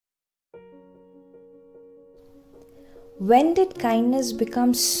When did kindness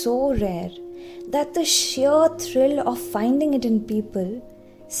become so rare that the sheer thrill of finding it in people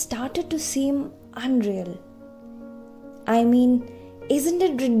started to seem unreal? I mean, isn't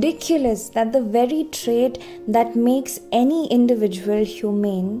it ridiculous that the very trait that makes any individual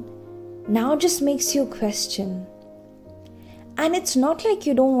humane now just makes you question? And it's not like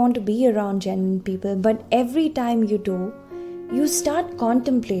you don't want to be around genuine people, but every time you do, you start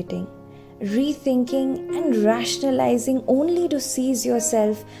contemplating, rethinking, and rationalizing only to seize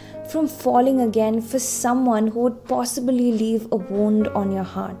yourself from falling again for someone who would possibly leave a wound on your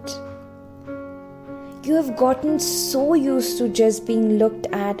heart. You have gotten so used to just being looked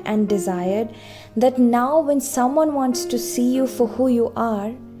at and desired that now when someone wants to see you for who you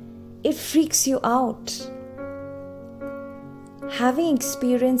are, it freaks you out. Having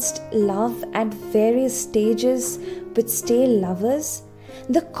experienced love at various stages with stale lovers,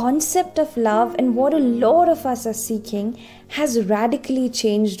 the concept of love and what a lot of us are seeking has radically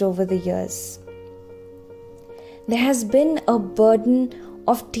changed over the years. There has been a burden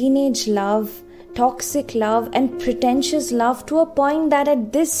of teenage love, toxic love, and pretentious love to a point that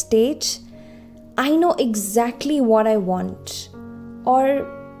at this stage, I know exactly what I want, or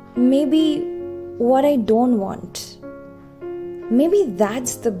maybe what I don't want. Maybe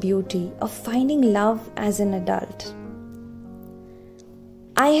that's the beauty of finding love as an adult.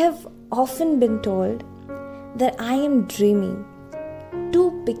 I have often been told that I am dreamy,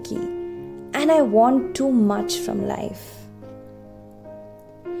 too picky, and I want too much from life.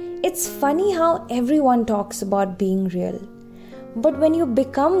 It's funny how everyone talks about being real, but when you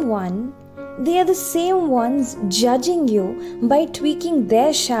become one, they are the same ones judging you by tweaking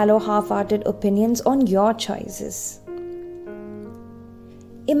their shallow, half-hearted opinions on your choices.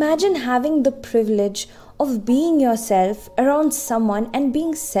 Imagine having the privilege of being yourself around someone and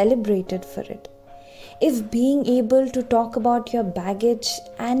being celebrated for it. If being able to talk about your baggage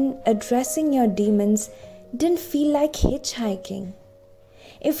and addressing your demons didn't feel like hitchhiking.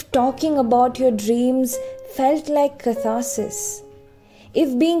 If talking about your dreams felt like catharsis.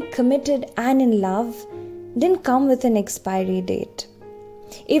 If being committed and in love didn't come with an expiry date.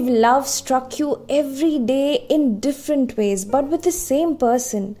 If love struck you every day in different ways but with the same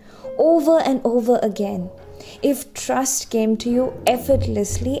person over and over again. If trust came to you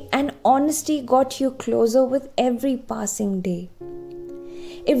effortlessly and honesty got you closer with every passing day.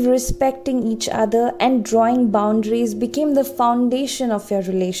 If respecting each other and drawing boundaries became the foundation of your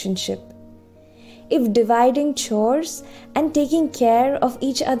relationship. If dividing chores and taking care of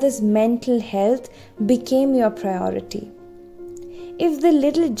each other's mental health became your priority. If the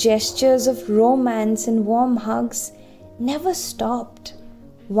little gestures of romance and warm hugs never stopped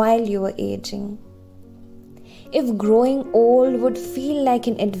while you were aging. If growing old would feel like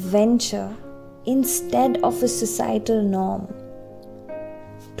an adventure instead of a societal norm.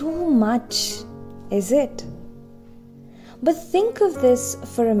 Too much, is it? But think of this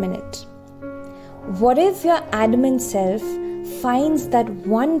for a minute. What if your adamant self finds that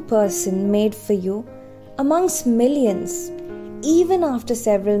one person made for you amongst millions, even after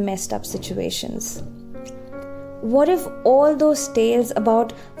several messed up situations? What if all those tales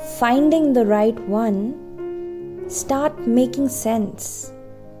about finding the right one start making sense?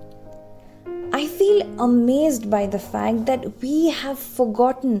 I feel amazed by the fact that we have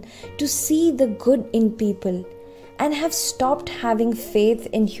forgotten to see the good in people and have stopped having faith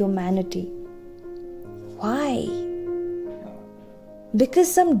in humanity. Why?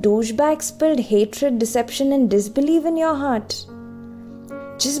 Because some douchebag spilled hatred, deception, and disbelief in your heart?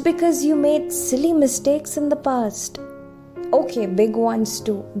 Just because you made silly mistakes in the past? Okay, big ones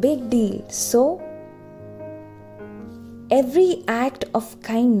too. Big deal. So, every act of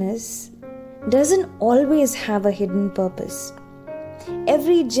kindness doesn't always have a hidden purpose.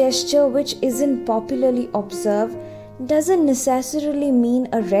 Every gesture which isn't popularly observed doesn't necessarily mean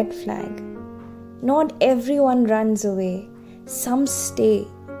a red flag. Not everyone runs away. Some stay,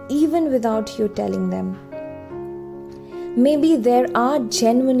 even without you telling them. Maybe there are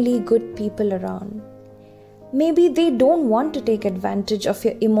genuinely good people around. Maybe they don't want to take advantage of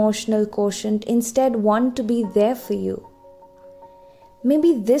your emotional quotient, instead want to be there for you.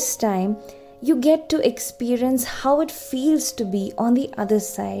 Maybe this time you get to experience how it feels to be on the other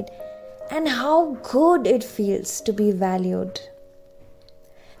side and how good it feels to be valued.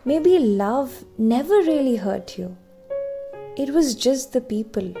 Maybe love never really hurt you. It was just the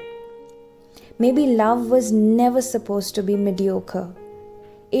people. Maybe love was never supposed to be mediocre.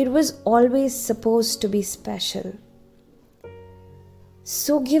 It was always supposed to be special.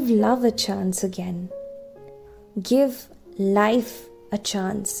 So give love a chance again. Give life a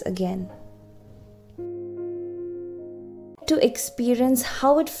chance again. to experience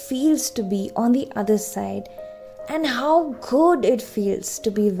how it feels to be on the other side and how good it feels to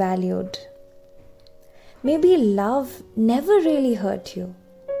be valued. Maybe love never really hurt you.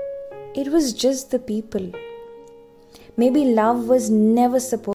 It was just the people. Maybe love was never supposed